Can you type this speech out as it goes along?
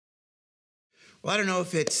Well, I don't know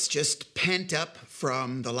if it's just pent up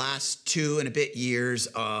from the last 2 and a bit years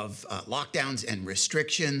of lockdowns and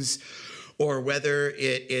restrictions, or whether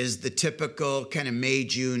it is the typical kind of May,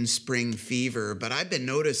 June, spring fever. But I've been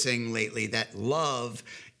noticing lately that love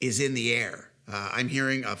is in the air. I'm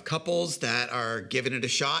hearing of couples that are giving it a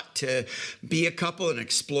shot to be a couple and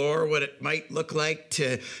explore what it might look like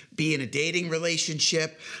to be in a dating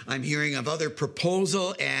relationship. I'm hearing of other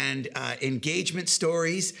proposal and engagement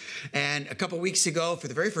stories. And a couple weeks ago, for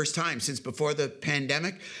the very first time since before the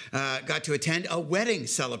pandemic, got to attend a wedding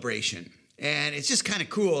celebration. And it's just kind of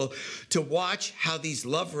cool to watch how these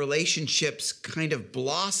love relationships kind of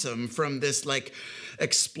blossom from this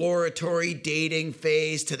exploratory dating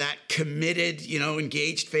phase to that committed,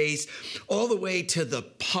 engaged phase, all the way to the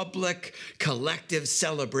public collective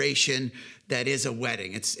celebration that is a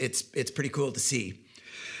wedding. It's pretty cool to see.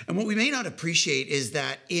 And what we may not appreciate is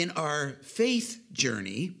that in our faith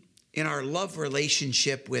journey, in our love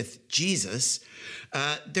relationship with Jesus,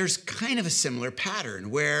 there's kind of a similar pattern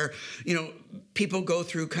where, people go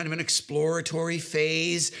through kind of an exploratory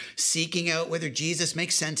phase, seeking out whether Jesus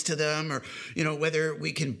makes sense to them or, whether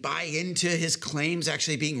we can buy into his claims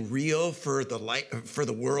actually being real for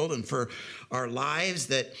the world and for our lives,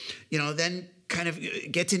 that, then kind of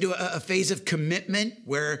gets into a phase of commitment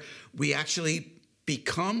where we actually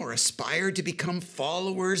become or aspire to become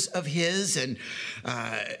followers of his and,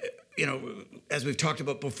 as we've talked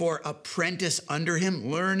about before, apprentice under him,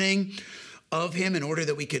 learning of him in order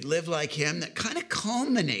that we could live like him. That kind of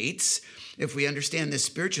culminates, if we understand this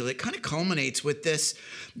spiritually, it kind of culminates with this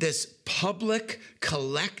public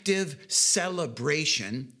collective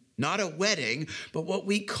celebration, not a wedding, but what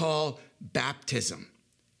we call baptism.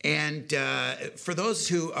 And for those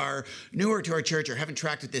who are newer to our church or haven't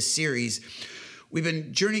tracked with this series, we've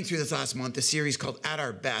been journeying through this last month, a series called At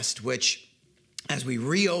Our Best, which as we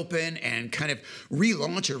reopen and kind of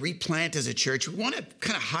relaunch or replant as a church, we want to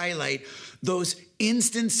kind of highlight those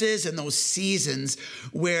instances and those seasons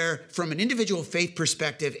where, from an individual faith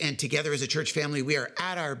perspective and together as a church family, we are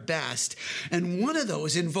at our best. And one of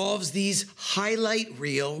those involves these highlight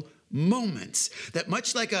reel moments that,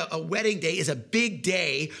 much like a wedding day is a big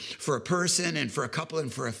day for a person and for a couple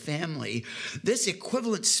and for a family, this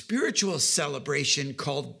equivalent spiritual celebration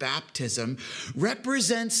called baptism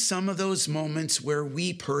represents some of those moments where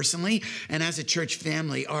we personally and as a church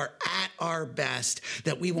family are at our best,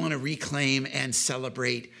 that we want to reclaim and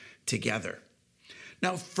celebrate together.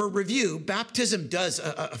 Now, for review, baptism does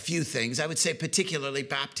a few things. I would say particularly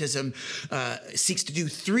baptism seeks to do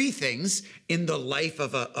three things in the life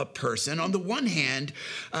of a person. On the one hand,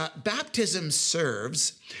 baptism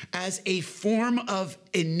serves as a form of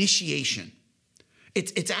initiation.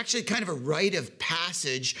 It's actually kind of a rite of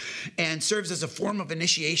passage and serves as a form of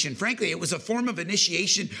initiation. Frankly, it was a form of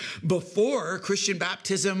initiation before Christian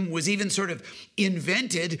baptism was even sort of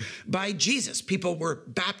invented by Jesus. People were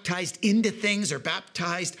baptized into things or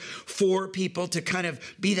baptized for people to kind of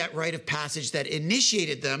be that rite of passage that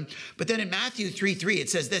initiated them. But then in Matthew 3:3, it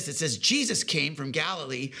says this. It says, Jesus came from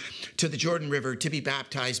Galilee to the Jordan River to be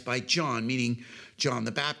baptized by John, meaning John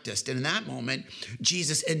the Baptist. And in that moment,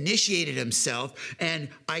 Jesus initiated himself and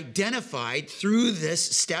identified through this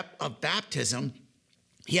step of baptism,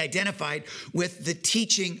 he identified with the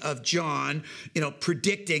teaching of John,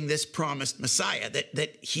 predicting this promised Messiah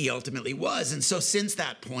that he ultimately was. And so since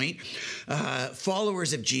that point,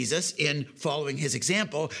 followers of Jesus, in following his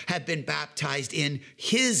example, have been baptized in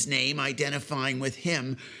his name, identifying with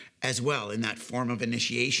him as well in that form of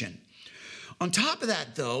initiation. On top of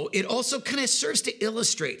that, though, it also kind of serves to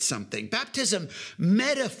illustrate something. Baptism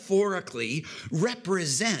metaphorically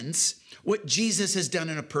represents what Jesus has done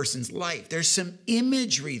in a person's life. There's some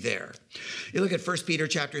imagery there. You look at 1 Peter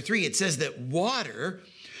chapter 3, it says that water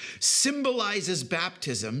symbolizes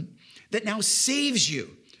baptism that now saves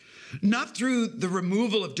you, not through the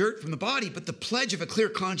removal of dirt from the body, but the pledge of a clear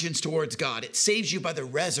conscience towards God. It saves you by the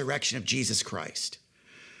resurrection of Jesus Christ.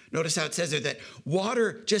 Notice how it says there that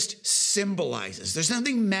water just symbolizes. There's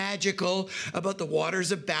nothing magical about the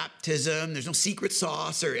waters of baptism. There's no secret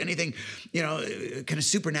sauce or anything, kind of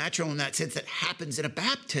supernatural in that sense that happens in a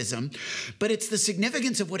baptism. But it's the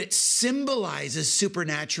significance of what it symbolizes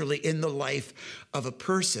supernaturally in the life of a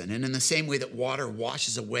person. And in the same way that water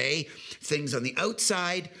washes away things on the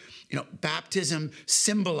outside, baptism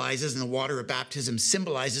symbolizes, and the water of baptism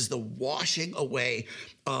symbolizes the washing away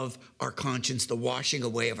of our conscience, the washing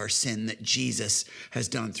away of our sin that Jesus has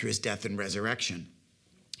done through his death and resurrection.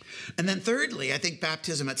 And then thirdly, I think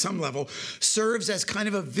baptism at some level serves as kind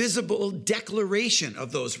of a visible declaration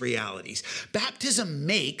of those realities. Baptism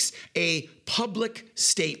makes a public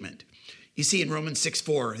statement. You see, in Romans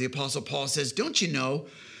 6:4, the Apostle Paul says, "Don't you know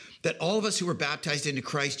that all of us who were baptized into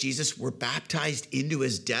Christ Jesus were baptized into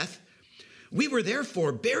his death? We were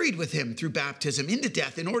therefore buried with him through baptism into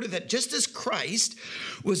death, in order that just as Christ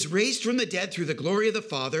was raised from the dead through the glory of the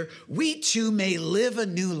Father, we too may live a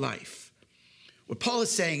new life." What Paul is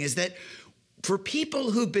saying is that for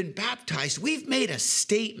people who've been baptized, we've made a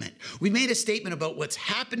statement. We made a statement about what's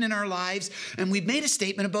happened in our lives, and we've made a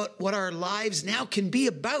statement about what our lives now can be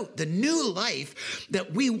about, the new life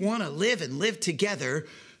that we want to live and live together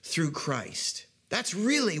through Christ. That's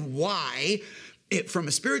really why, from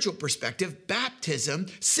a spiritual perspective, baptism,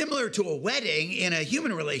 similar to a wedding in a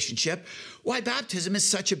human relationship, why baptism is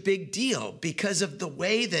such a big deal, because of the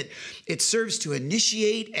way that it serves to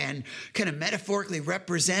initiate and kind of metaphorically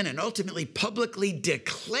represent and ultimately publicly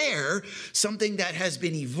declare something that has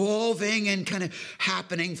been evolving and kind of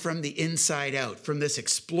happening from the inside out, from this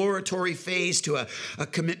exploratory phase to a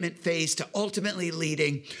commitment phase to ultimately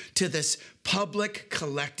leading to this public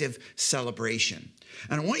collective celebration.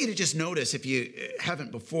 And I want you to just notice, if you haven't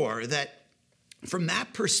before, that from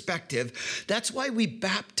that perspective, that's why we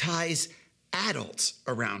baptize adults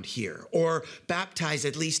around here, or baptize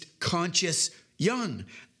at least conscious young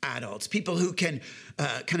adults, people who can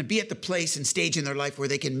kind of be at the place and stage in their life where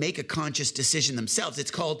they can make a conscious decision themselves.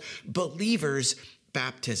 It's called believers'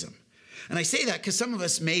 baptism. And I say that because some of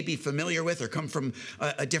us may be familiar with or come from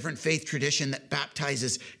a different faith tradition that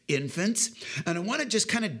baptizes infants. And I want to just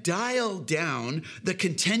kind of dial down the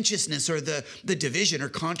contentiousness or the division or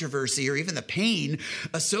controversy or even the pain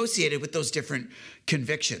associated with those different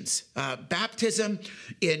convictions. Baptism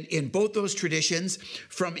in both those traditions,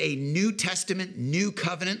 from a New Testament, New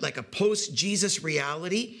Covenant, like a post-Jesus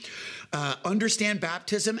reality, understand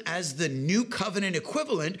baptism as the New Covenant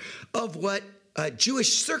equivalent of what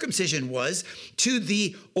Jewish circumcision was to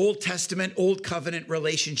the Old Testament, Old Covenant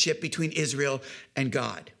relationship between Israel and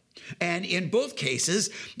God. And in both cases,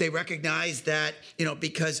 they recognize that,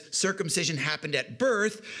 because circumcision happened at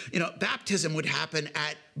birth, baptism would happen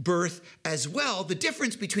at birth as well. The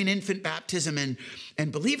difference between infant baptism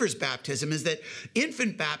and believers' baptism is that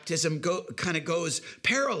infant baptism kind of goes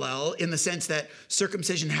parallel in the sense that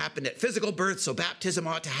circumcision happened at physical birth, so baptism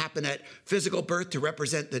ought to happen at physical birth to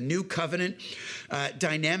represent the new covenant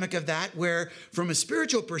dynamic of that, where from a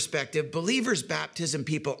spiritual perspective, believers' baptism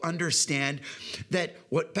people understand that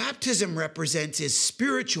what baptism represents is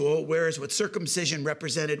spiritual, whereas what circumcision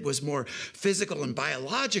represented was more physical and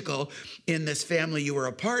biological in this family you were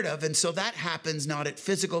a part of. And so that happens not at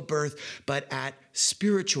physical birth, but at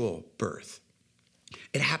spiritual birth.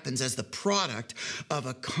 It happens as the product of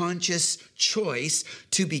a conscious choice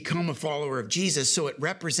to become a follower of Jesus. So it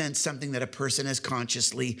represents something that a person has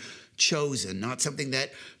consciously chosen, not something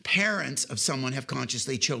that parents of someone have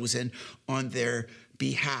consciously chosen on their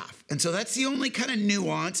behalf. And so that's the only kind of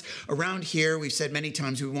nuance around here. We've said many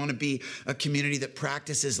times we want to be a community that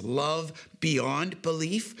practices love beyond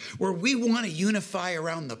belief, where we want to unify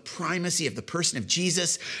around the primacy of the person of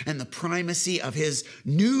Jesus and the primacy of his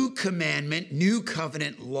new commandment, new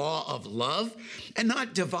covenant law of love, and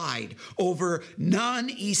not divide over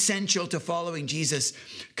non-essential to following Jesus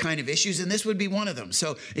kind of issues. And this would be one of them.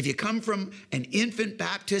 So if you come from an infant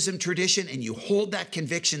baptism tradition and you hold that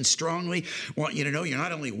conviction strongly, I want you to know you're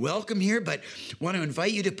not only welcome here, but want to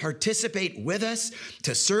invite you to participate with us,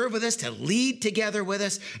 to serve with us, to lead together with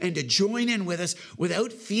us, and to join in with us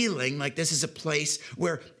without feeling like this is a place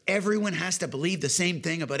where everyone has to believe the same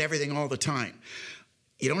thing about everything all the time.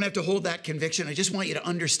 You don't have to hold that conviction. I just want you to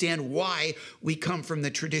understand why we come from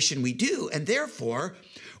the tradition we do, and therefore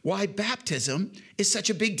why baptism is such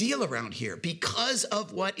a big deal around here, because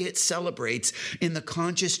of what it celebrates in the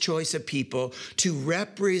conscious choice of people to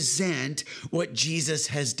represent what Jesus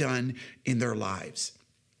has done in their lives.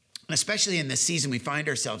 Especially in this season we find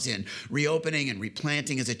ourselves in, reopening and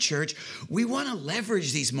replanting as a church, we want to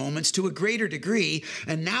leverage these moments to a greater degree.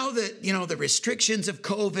 And now that, the restrictions of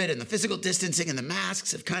COVID and the physical distancing and the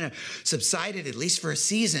masks have kind of subsided, at least for a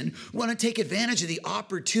season, we want to take advantage of the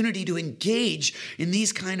opportunity to engage in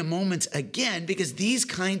these kind of moments again, because these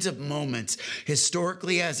kinds of moments,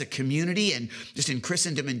 historically as a community and just in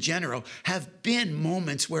Christendom in general, have been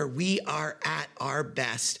moments where we are at our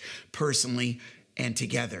best personally and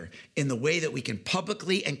together in the way that we can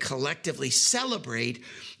publicly and collectively celebrate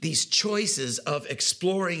these choices of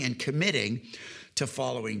exploring and committing to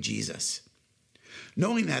following Jesus.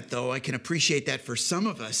 Knowing that, though, I can appreciate that for some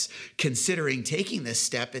of us considering taking this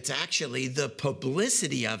step, it's actually the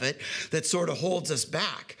publicity of it that sort of holds us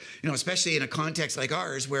back. Especially in a context like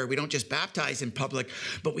ours where we don't just baptize in public,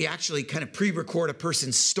 but we actually kind of pre-record a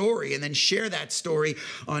person's story and then share that story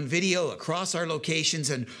on video across our locations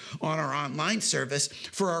and on our online service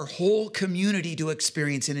for our whole community to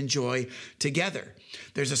experience and enjoy together.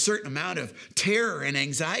 There's a certain amount of terror and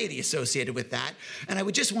anxiety associated with that. And I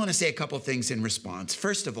would just want to say a couple things in response.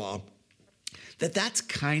 First of all, that's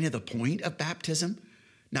kind of the point of baptism.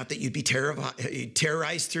 Not that you'd be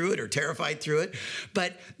terrorized through it or terrified through it,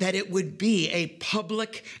 but that it would be a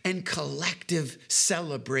public and collective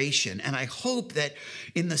celebration. And I hope that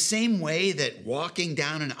in the same way that walking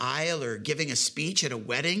down an aisle or giving a speech at a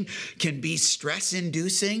wedding can be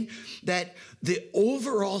stress-inducing, that the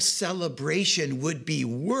overall celebration would be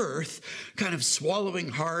worth kind of swallowing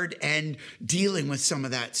hard and dealing with some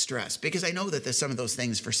of that stress. Because I know that some of those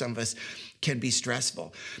things for some of us can be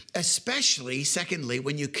stressful, especially, secondly,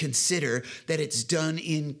 when you consider that it's done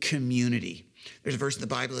in community. There's a verse in the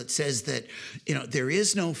Bible that says that, there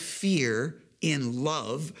is no fear in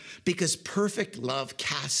love because perfect love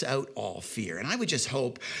casts out all fear. And I would just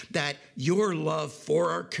hope that your love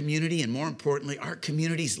for our community and more importantly, our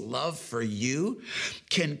community's love for you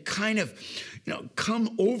can kind of,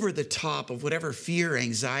 come over the top of whatever fear,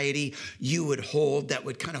 anxiety you would hold that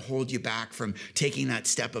would kind of hold you back from taking that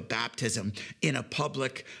step of baptism in a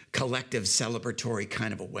public, collective, celebratory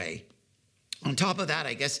kind of a way. On top of that,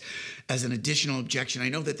 I guess, as an additional objection, I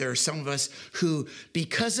know that there are some of us who,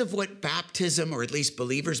 because of what baptism, or at least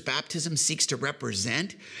believers' baptism, seeks to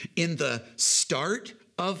represent in the start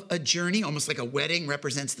of a journey, almost like a wedding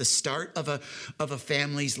represents the start of a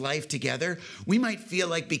family's life together, we might feel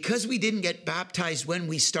like because we didn't get baptized when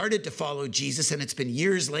we started to follow Jesus, and it's been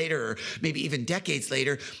years later, or maybe even decades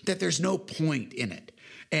later, that there's no point in it.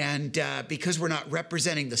 And because we're not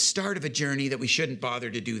representing the start of a journey, that we shouldn't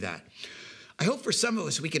bother to do that. I hope for some of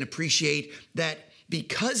us we can appreciate that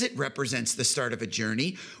because it represents the start of a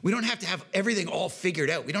journey, we don't have to have everything all figured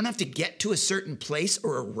out. We don't have to get to a certain place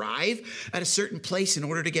or arrive at a certain place in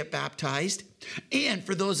order to get baptized. And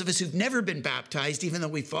for those of us who've never been baptized, even though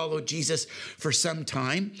we followed Jesus for some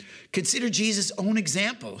time, consider Jesus' own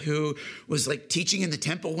example, who was like teaching in the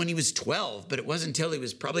temple when he was 12, but it wasn't until he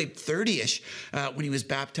was probably 30-ish when he was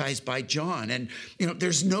baptized by John. And,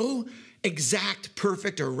 there's no exact,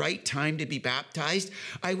 perfect, or right time to be baptized.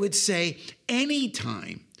 I would say any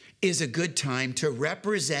time is a good time to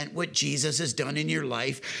represent what Jesus has done in your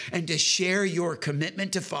life and to share your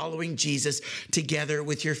commitment to following Jesus together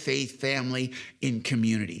with your faith family in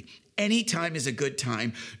community. Any time is a good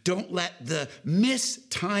time. Don't let the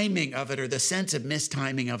mistiming of it or the sense of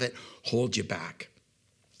mistiming of it hold you back.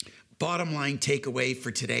 Bottom line takeaway for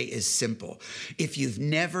today is simple. If you've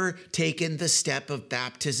never taken the step of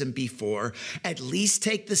baptism before, at least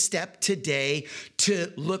take the step today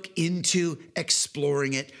to look into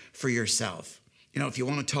exploring it for yourself. If you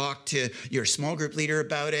want to talk to your small group leader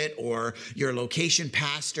about it, or your location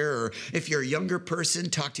pastor, or if you're a younger person,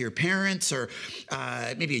 talk to your parents, or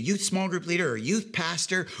maybe a youth small group leader or youth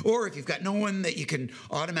pastor, or if you've got no one that you can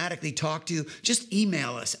automatically talk to, just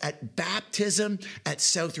email us at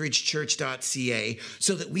baptism@southridgechurch.ca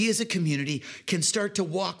so that we as a community can start to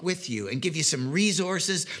walk with you and give you some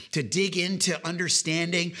resources to dig into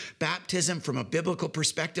understanding baptism from a biblical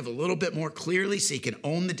perspective a little bit more clearly so you can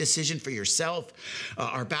own the decision for yourself.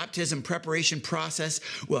 Our baptism preparation process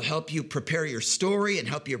will help you prepare your story and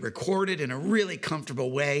help you record it in a really comfortable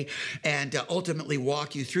way and ultimately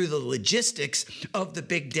walk you through the logistics of the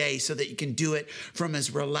big day so that you can do it from as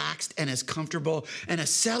relaxed and as comfortable and a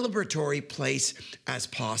celebratory place as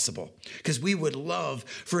possible. Because we would love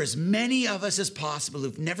for as many of us as possible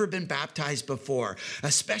who've never been baptized before,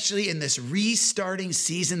 especially in this restarting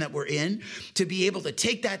season that we're in, to be able to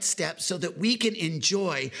take that step so that we can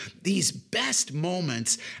enjoy these best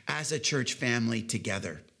moments as a church family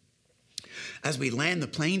together. As we land the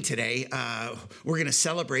plane today, we're going to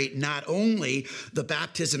celebrate not only the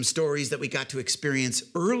baptism stories that we got to experience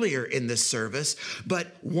earlier in this service,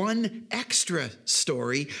 but one extra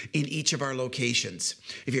story in each of our locations.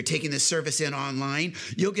 If you're taking this service in online,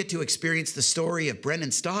 you'll get to experience the story of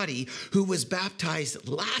Brendan Stoddy, who was baptized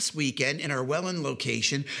last weekend in our Welland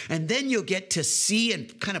location, and then you'll get to see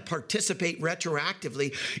and kind of participate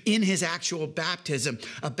retroactively in his actual baptism,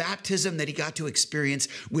 a baptism that he got to experience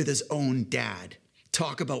with his own dad.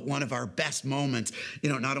 talk about one of our best moments,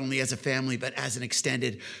 not only as a family, but as an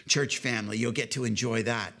extended church family. You'll get to enjoy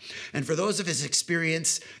that. And for those of us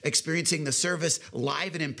experiencing the service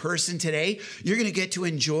live and in person today, you're going to get to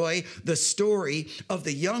enjoy the story of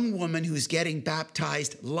the young woman who's getting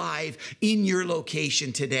baptized live in your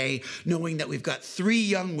location today, knowing that we've got 3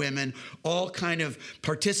 young women, all kind of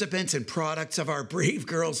participants and products of our Brave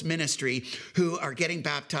Girls ministry, who are getting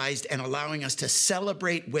baptized and allowing us to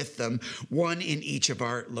celebrate with them, one in each of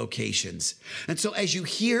our locations. And so as you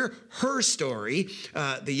hear her story,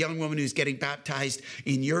 the young woman who's getting baptized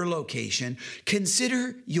in your location,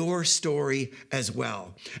 consider your story as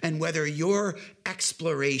well, and whether your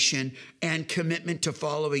exploration and commitment to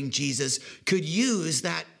following Jesus could use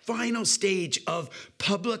that final stage of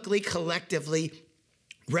publicly, collectively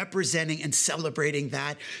representing and celebrating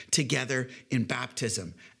that together in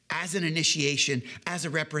baptism, as an initiation, as a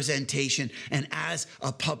representation, and as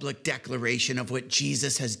a public declaration of what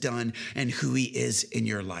Jesus has done and who he is in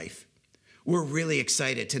your life. We're really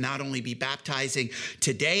excited to not only be baptizing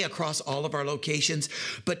today across all of our locations,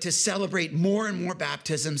 but to celebrate more and more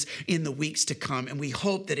baptisms in the weeks to come. And we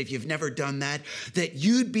hope that if you've never done that, that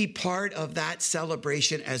you'd be part of that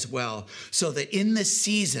celebration as well, so that in this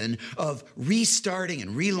season of restarting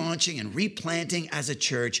and relaunching and replanting as a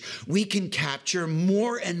church, we can capture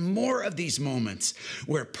more and more of these moments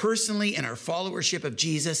where personally in our followership of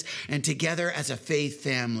Jesus and together as a faith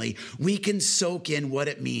family, we can soak in what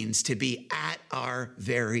it means to be at our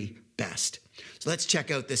very best. So let's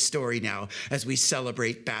check out this story now as we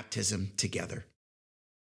celebrate baptism together.